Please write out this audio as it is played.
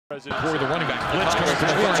For the running back, blitz coming from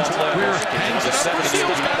the orange. We're hangs it up for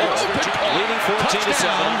Steele's got it. Leading 14-7.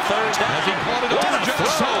 Third down. As he caught it over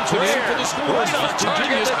Josh Johnson in for the score. Right on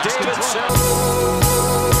target to David Sells.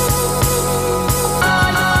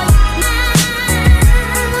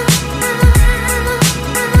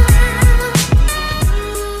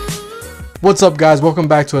 What's up, guys? Welcome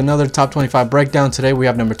back to another top 25 breakdown. Today we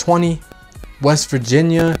have number 20, West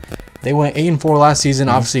Virginia. They went 8-4 last season,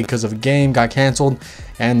 obviously because of a game got canceled,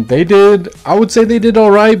 and they did. I would say they did all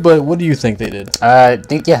right, but what do you think they did? I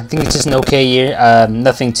think it's just an okay year.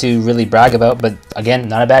 Nothing to really brag about, but again,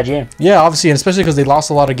 not a bad year. Yeah, obviously, and especially because they lost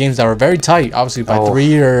a lot of games that were very tight, obviously by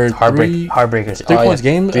heartbreakers. 3 points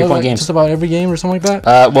game, 3 point games, just about every game or something like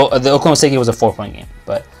that. Well, the Oklahoma State game was a 4-point game,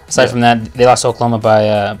 but aside from that, they lost to Oklahoma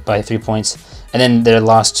by 3 points, and then their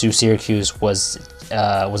loss to Syracuse was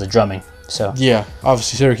a drumming. So yeah,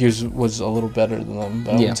 obviously Syracuse was a little better than them.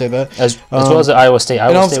 I would say that as well as Iowa State.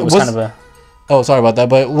 Iowa State was kind of a. Oh, sorry about that.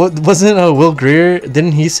 But wasn't Will Greer?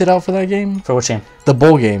 Didn't he sit out for that game? For which game? The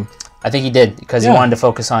bowl game. I think he did because he wanted to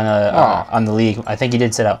focus on the league. I think he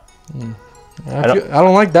did sit out. I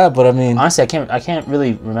don't like that, but I mean, honestly, I can't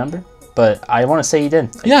really remember, but I want to say he did.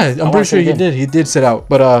 Yeah, I'm pretty sure he did. He did sit out,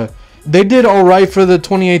 but they did all right for the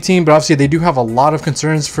 2018, but obviously they do have a lot of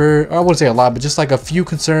concerns for, I wouldn't say a lot, but just like a few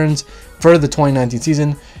concerns for the 2019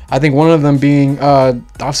 season. I think one of them being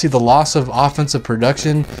obviously the loss of offensive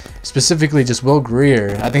production, specifically just Will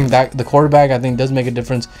Greer. I think that the quarterback, does make a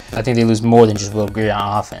difference. I think they lose more than just Will Greer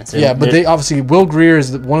on offense. Yeah, but they obviously, Will Greer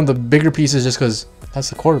is one of the bigger pieces just because that's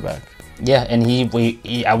the quarterback. Yeah, and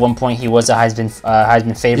he at one point he was a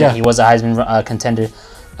Heisman favorite. Yeah. He was a Heisman contender.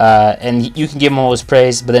 And you can give him all his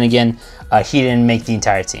praise, but then again, he didn't make the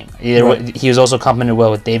entire team. He was also complemented well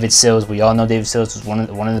with David Sills. We all know David Sills was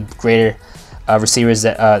one of the greater receivers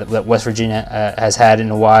that West Virginia has had in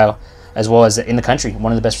a while, as well as in the country.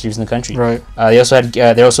 One of the best receivers in the country. Right.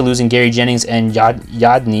 They're also losing Gary Jennings and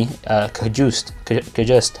Yadni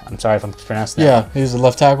Kajust. I'm sorry if I'm pronouncing that. Yeah, he's the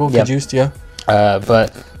left tackle. Yep. Kajust, yeah.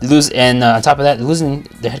 But they lose, and on top of that, they're losing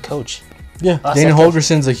their head coach. Yeah, Dana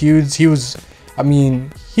Holgerson's a huge.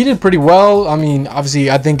 He did pretty well. I mean, obviously,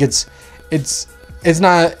 I think it's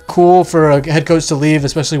not cool for a head coach to leave,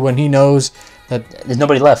 especially when he knows that there's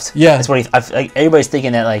nobody left. Yeah, that's what everybody's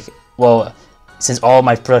thinking that, like, well, since all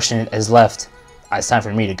my production has left, it's time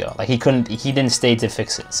for me to go. Like, he didn't stay to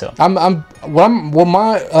fix it. So I'm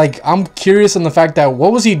curious on the fact that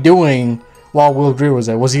what was he doing while Will Greer was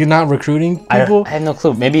there? Was he not recruiting people? I have no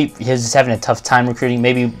clue. Maybe he was just having a tough time recruiting.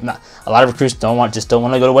 Maybe a lot of recruits don't want to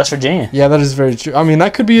go to West Virginia. Yeah, that is very true. I mean,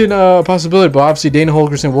 that could be a possibility, but obviously Dana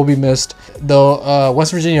Holgerson will be missed. The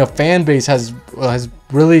West Virginia fan base has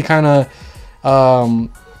really kind of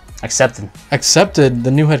accepted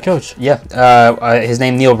the new head coach. Yeah, his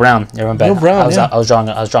name Neil Brown. Neil Brown. I was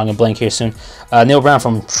drawing a blank here soon. Neil Brown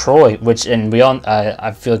from Troy, we all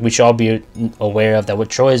I feel like we should all be aware of that. What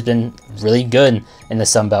Troy has been really good in the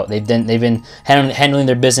Sun Belt. They've been handling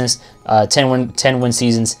their business. 10 win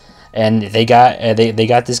seasons, and they got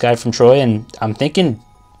this guy from Troy, and I'm thinking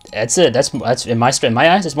that's in my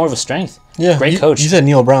eyes, it's more of a strength. Yeah, great coach. You said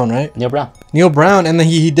Neil Brown, right? Neil Brown, and then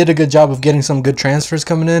he did a good job of getting some good transfers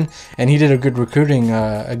coming in, and he did a good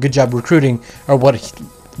job recruiting, or what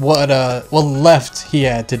left he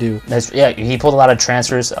had to do. He pulled a lot of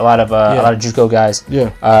transfers, a lot of JUCO guys.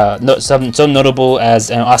 Yeah. Some notable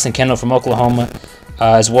as Austin Kendall from Oklahoma,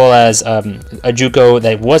 as well as a JUCO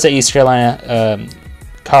that was at East Carolina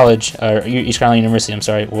College, or East Carolina University, I'm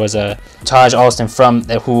sorry, was Taj Alston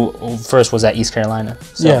who first was at East Carolina.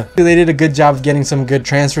 So. Yeah, they did a good job of getting some good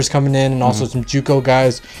transfers coming in, and also some JUCO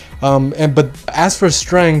guys. But as for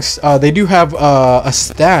strengths, they do have a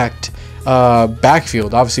stacked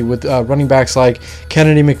backfield, obviously, with running backs like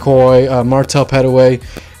Kennedy McCoy, Martell Pettaway,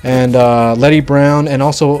 and Letty Brown, and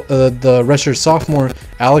also the redshirt sophomore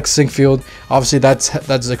Alex Sinkfield. Obviously,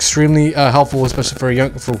 that's extremely helpful, especially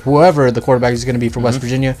for whoever the quarterback is going to be for West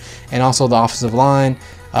Virginia, and also the offensive line.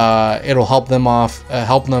 It'll help them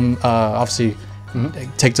obviously.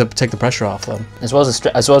 Take the pressure off them. As well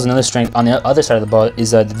as another strength on the other side of the ball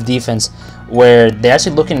is the defense, where they're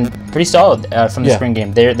actually looking pretty solid from the spring game.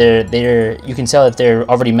 You can tell that they're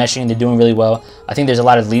already meshing. They're doing really well. I think there's a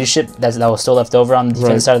lot of leadership that was still left over on the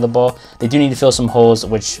defensive side of the ball. They do need to fill some holes,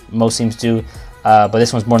 which most teams do, but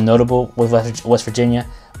this one's more notable with West Virginia.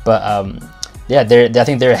 But yeah, I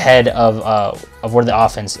think they're ahead of where the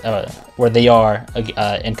offense, where they are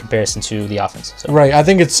in comparison to the offense. So. Right. I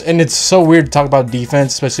think it's so weird to talk about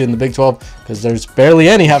defense, especially in the Big 12, because there's barely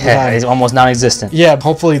any half the time. It's almost non-existent. Yeah.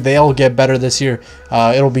 Hopefully they'll get better this year.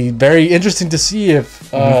 It'll be very interesting to see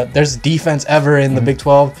if there's defense ever in the Big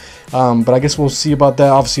 12. But I guess we'll see about that.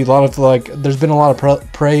 Obviously, there's been a lot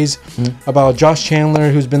of praise about Josh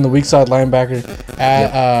Chandler, who's been the weak side linebacker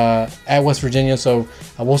at West Virginia. So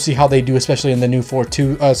we'll see how they do, especially in the new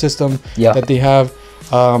 4-2 system that they have.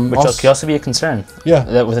 Which could also be a concern. Yeah,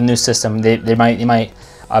 that with a new system, they might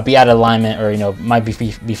be out of alignment, or might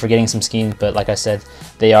be forgetting some schemes. But like I said,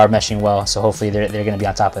 they are meshing well, so hopefully they're going to be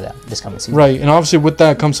on top of that this coming season. Right, and obviously with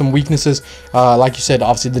that comes some weaknesses. Like you said,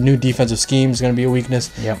 obviously the new defensive scheme is going to be a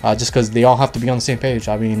weakness. Just because they all have to be on the same page.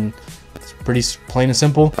 I mean, it's pretty plain and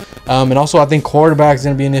simple. And also I think quarterback is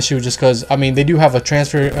going to be an issue, just because they do have a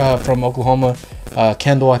transfer from Oklahoma,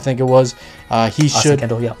 Kendall, I think it was. Austin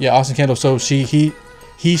Kendall. So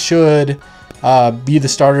he should be the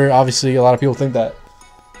starter. Obviously, a lot of people think that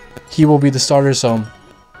he will be the starter, so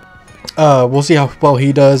we'll see how well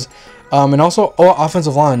he does. And also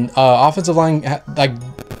offensive line.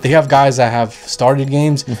 They have guys that have started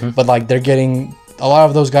games, but like they're getting a lot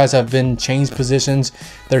of those guys have been changed positions.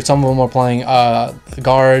 Some of them are playing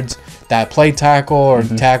guards that play tackle, or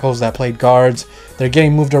tackles that played guards. They're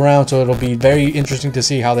getting moved around, so it'll be very interesting to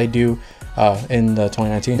see how they do in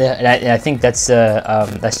 2019. Yeah, and I think that's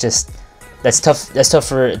tough. That's tough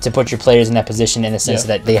to put your players in that position, in the sense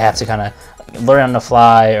that they have to kind of learn on the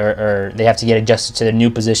fly, or they have to get adjusted to their new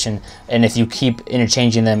position. And if you keep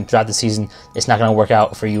interchanging them throughout the season, it's not going to work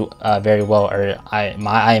out for you very well. Or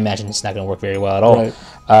I imagine it's not going to work very well at all.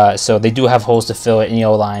 Right. So they do have holes to fill in the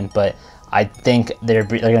O-line, but I think they're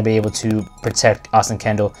going to be able to protect Austin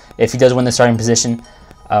Kendall if he does win the starting position.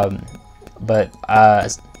 But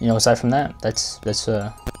aside from that, that's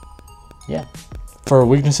yeah. For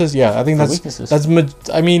weaknesses, I think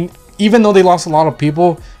that's. I mean, even though they lost a lot of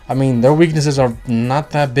people, their weaknesses are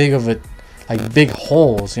not that big of big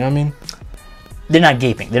holes. You know what I mean? They're not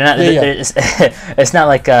gaping. They're not. It's not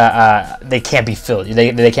like they can't be filled.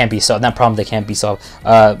 They can't be solved. Not problems they can't be solved.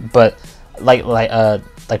 But like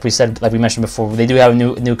we mentioned before, they do have a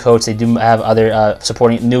new coach. They do have other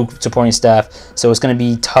supporting staff. So it's going to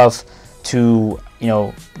be tough to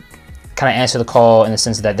kind of answer the call, in the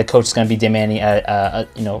sense that the coach is going to be demanding a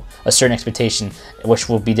certain expectation, which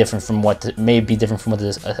will be different from what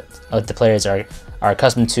the players are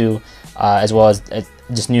accustomed to, as well as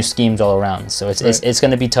just new schemes all around. So it's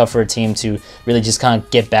going to be tough for a team to really just kind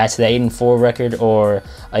of get back to the 8-4 record, or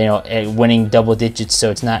winning double digits.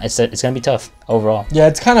 So it's going to be tough overall. Yeah,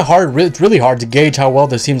 it's kind of hard. It's really hard to gauge how well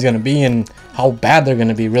this team's going to be and how bad they're going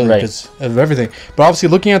to be, really, because of everything. But obviously,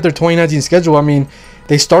 looking at their 2019 schedule,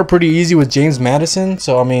 they start pretty easy with James Madison,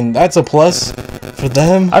 so that's a plus for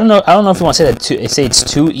them. I don't know if you want to say it's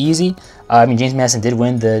too easy. James Madison did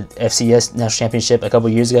win the FCS national championship a couple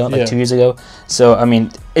years ago, 2 years ago. So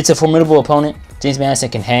it's a formidable opponent. James Madison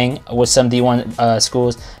can hang with some D1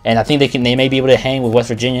 schools, and I think they may be able to hang with West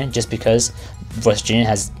Virginia, just because West Virginia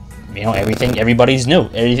has everything. Everybody's new.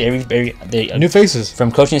 New faces, from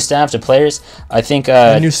coaching staff to players. I think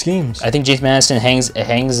new schemes. I think James Madison hangs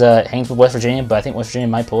with West Virginia, but I think West Virginia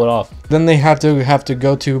might pull it off. Then they have to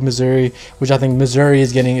go to Missouri, which I think Missouri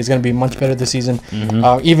is going to be much better this season.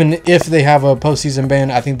 Even if they have a postseason ban,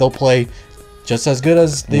 I think they'll play just as good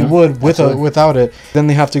as they would without it. Then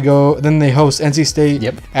they have to go. Then they host NC State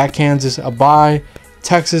at Kansas, a bye,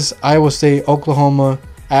 Texas, Iowa State, Oklahoma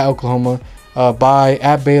at Oklahoma. Bye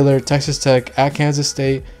at Baylor, Texas Tech, at Kansas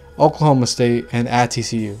State, Oklahoma State, and at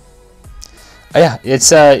TCU. Yeah,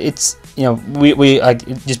 it's we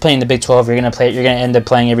just playing the Big 12. You're gonna end up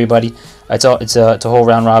playing everybody. It's a whole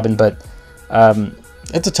round robin, but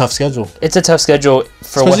it's a tough schedule. It's a tough schedule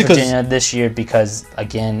for West Virginia this year, because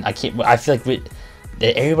again, I feel like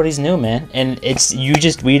everybody's new, man, and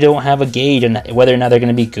we don't have a gauge on whether or not they're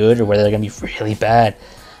gonna be good or whether they're gonna be really bad.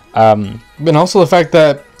 And also the fact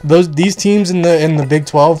that these teams in the Big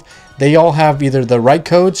 12, they all have either the right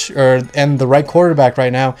coach and the right quarterback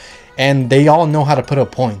right now, and they all know how to put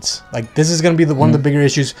up points. This is going to be one of the bigger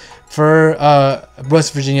issues for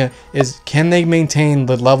West Virginia, is can they maintain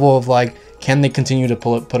the level of can they continue to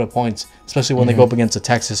put up points, especially when they go up against a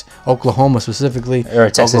Texas, Oklahoma specifically, or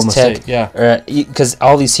Texas Tech, State, because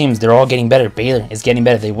all these teams, they're all getting better. Baylor is getting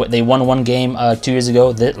better. They won one game 2 years ago.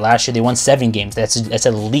 Last year they won 7 games. That's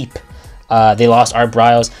a leap. They lost Art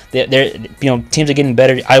Briles. Teams are getting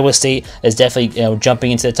better. Iowa State is definitely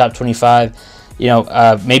jumping into the top 25.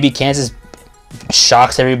 Maybe Kansas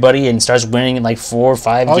shocks everybody and starts winning in 4 or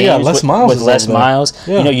 5 games with Les Miles.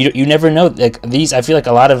 Yeah. You never know. These, I feel like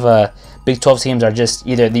a lot of Big 12 teams are just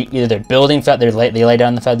either they're building, they lay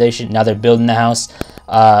down the foundation, now they're building the house,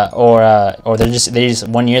 or they just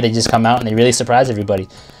 1 year they just come out and they really surprise everybody.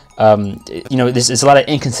 There's a lot of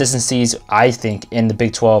inconsistencies, I think, in the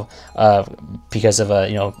Big 12 because of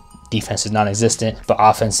defense is non-existent, but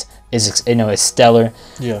offense is is stellar.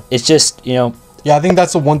 Yeah. It's just Yeah, I think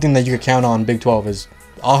that's the one thing that you could count on Big 12 is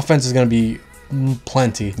offense is going to be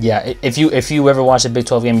plenty. Yeah, if you ever watch a Big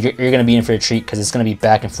 12 game, you're going to be in for a treat because it's going to be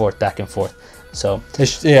back and forth, back and forth. So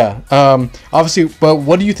obviously, but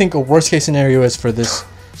what do you think a worst case scenario is for this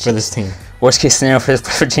team? Worst case scenario for the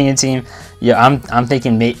Virginia team, yeah, I'm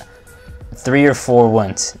thinking 3 or 4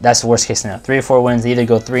 wins. That's the worst case scenario. 3 or 4 wins. They either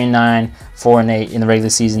go 3-9, 4-8 in the regular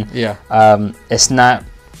season. Yeah. It's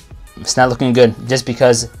not looking good just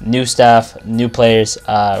because new staff, new players,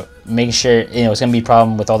 making sure it's gonna be a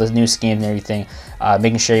problem with all this new schemes and everything.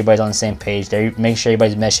 Making sure everybody's on the same page. They're making sure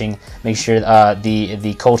everybody's meshing. Making sure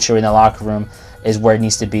the culture in the locker room is where it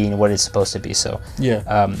needs to be and what it's supposed to be. So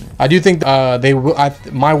yeah, I do think they will.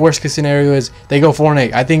 My worst case scenario is they go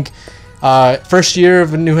 4-8. I think first year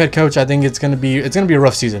of a new head coach, I think it's gonna be a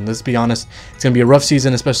rough season. Let's be honest, it's gonna be a rough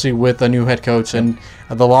season, especially with a new head coach and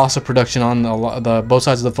the loss of production on the both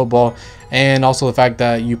sides of the football, and also the fact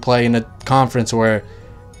that you play in a conference where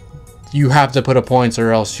you have to put up points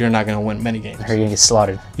or else you're not gonna win many games. You're gonna get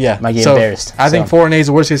slaughtered. Yeah, might get embarrassed. I think 4-8 is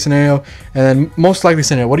the worst case scenario, and then most likely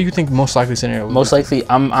scenario. What do you think most likely scenario? Most likely,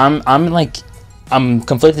 I'm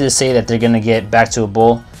conflicted to say that they're gonna get back to a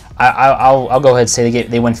bowl. I'll go ahead and say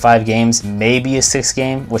they win 5 games, maybe a 6th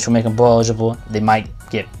game, which will make them bowl eligible. They might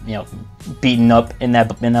get beaten up in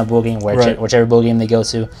that bowl game, whichever bowl game they go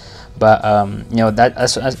to. But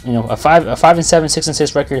that's a 5-7,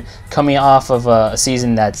 6-6 record coming off of a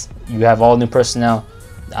season that you have all new personnel.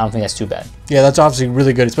 I don't think that's too bad. Yeah, that's obviously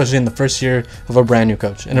really good, especially in the first year of a brand new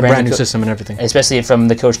coach and a brand new system and everything. Especially from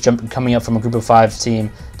the coach coming up from a Group of 5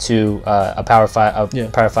 team to a Power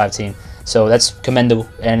 5 team. So that's commendable,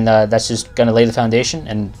 and that's just gonna lay the foundation,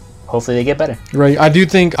 and hopefully they get better. Right.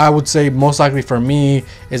 I would say most likely for me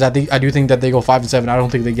is I do think that they go 5-7. I don't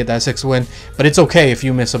think they get that 6th win, but it's okay if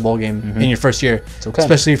you miss a bowl game in your first year. It's okay,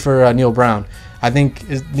 especially for Neil Brown. I think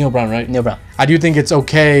is Neil Brown, right? Neil Brown. I do think it's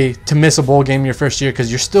okay to miss a bowl game your first year because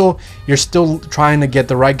you're still trying to get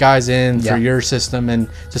the right guys in for your system and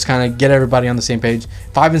just kind of get everybody on the same page.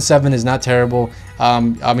 5-7 is not terrible.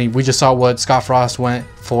 I mean, we just saw what Scott Frost went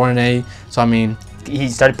 4-8. So I mean, he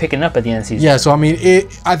started picking up at the end of the season. Yeah. So I mean,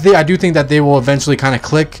 I do think that they will eventually kind of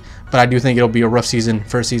click. But I do think it'll be a rough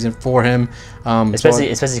first season for him. Especially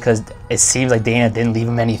because it seems like Dana didn't leave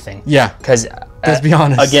him anything. Yeah. Because let's be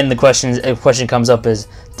honest. Again, the question comes up is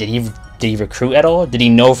did he recruit at all? Did he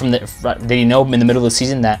know in the middle of the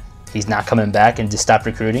season that he's not coming back and just stop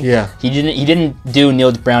recruiting? Yeah. He didn't do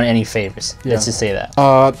Neil Brown any favors. Yeah. Let's just say that.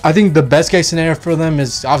 I think the best case scenario for them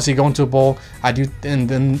is obviously going to a bowl. I do,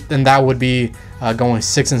 and that would be going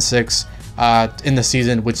 6-6. In the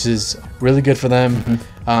season, which is really good for them.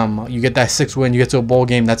 Mm-hmm. You get that 6th win, you get to a bowl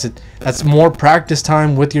game. That's it. That's more practice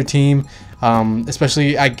time with your team,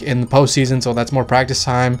 especially in the postseason. So that's more practice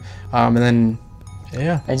time, and then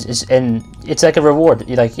it's like a reward.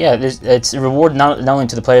 You're like, it's a reward not only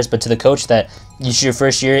to the players but to the coach that it's your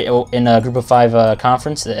first year in a Group of 5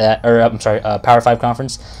 conference, Power 5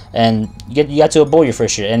 conference, and you got to a bowl your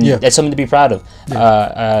first year, and that's something to be proud of.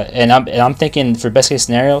 Yeah. And I'm thinking for best case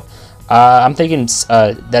scenario. I'm thinking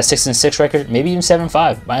that 6-6 record, maybe even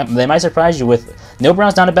 7-5. They might surprise you with. Neil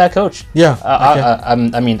Brown's not a bad coach. Yeah.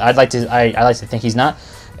 I mean, I'd like to think he's not,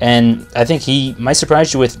 and I think he might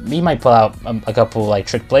surprise you with. He might pull out a couple like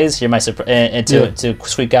trick plays here, to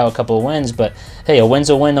squeak out a couple of wins. But hey, a win's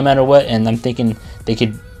a win no matter what. And I'm thinking they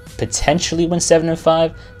could potentially win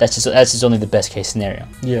 7-5. That's just only the best case scenario.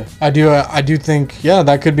 Yeah, I do think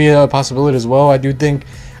that could be a possibility as well. I do think.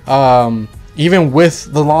 Even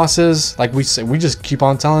with the losses, like we just keep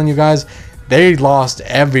on telling you guys, they lost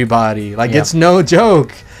everybody. Like it's no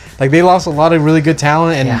joke. Like they lost a lot of really good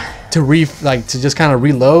talent, and to just kind of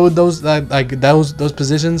reload those those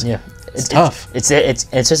positions. Yeah, it's tough. It's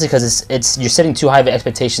especially because you're setting too high of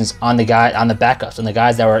expectations on the backups, on the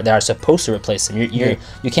guys that are supposed to replace them. You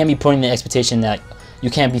can't be putting the expectation that. You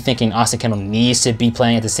can't be thinking Austin Kendall needs to be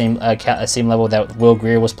playing at the same level that Will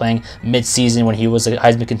Grier was playing mid-season when he was a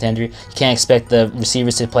Heisman contender. You can't expect the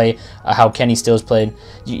receivers to play how Kenny Stills played.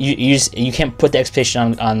 You can't put the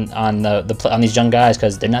expectation on these young guys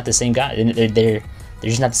because they're not the same guy. They're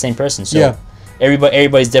just not the same person. So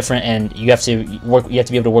everybody's different, and you have to work. You have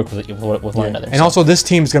to be able to work with one another. And also, this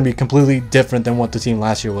team is going to be completely different than what the team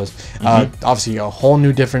last year was. Obviously, a whole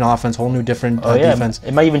new different offense, whole new different defense.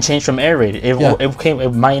 It might even change from air raid.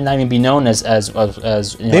 It might not even be known as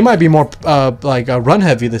They might be more run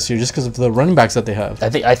heavy this year just because of the running backs that they have. I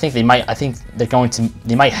think they might. I think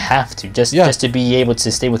they might have to just to be able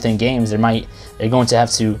to stay within games. They're going to have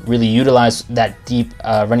to really utilize that deep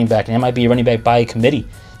running back, and it might be a running back by committee.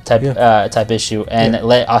 type issue, and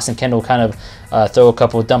let Austin Kendall kind of throw a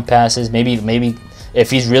couple of dump passes. Maybe if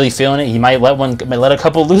he's really feeling it, he might let a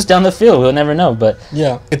couple loose down the field. We'll never know. But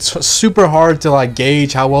yeah, it's super hard to like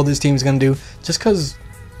gauge how well this team's gonna do, just because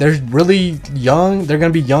they're really young. They're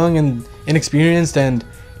gonna be young and inexperienced and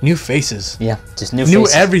new faces. Yeah, just new faces.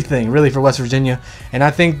 faces. Everything really for West Virginia. And I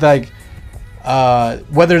think like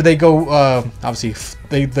whether they go obviously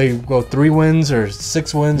they go 3 wins or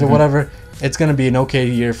 6 wins or whatever, it's gonna be an okay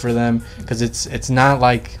year for them, because it's not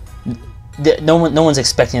like no one's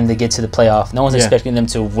expecting them to get to the playoff. No one's expecting them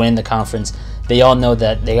to win the conference. They all know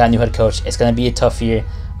that they got a new head coach. It's going to be a tough year.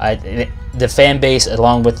 The fan base,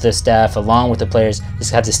 along with the staff, along with the players,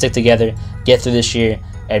 just have to stick together, get through this year,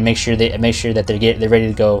 and make sure that they're ready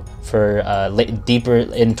to go for deeper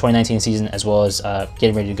in 2019 season, as well as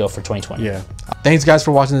getting ready to go for 2020. Yeah. Thanks guys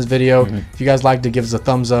for watching this video. If you guys liked it, give us a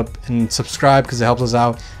thumbs up and subscribe, because it helps us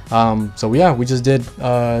out. So yeah, we just did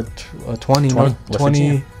 20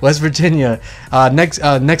 West Virginia.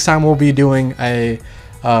 Next time we'll be doing a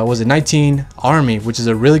 19 Army, which is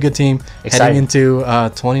a really good team heading into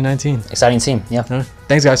 2019. Exciting team. Yeah.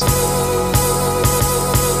 Thanks guys.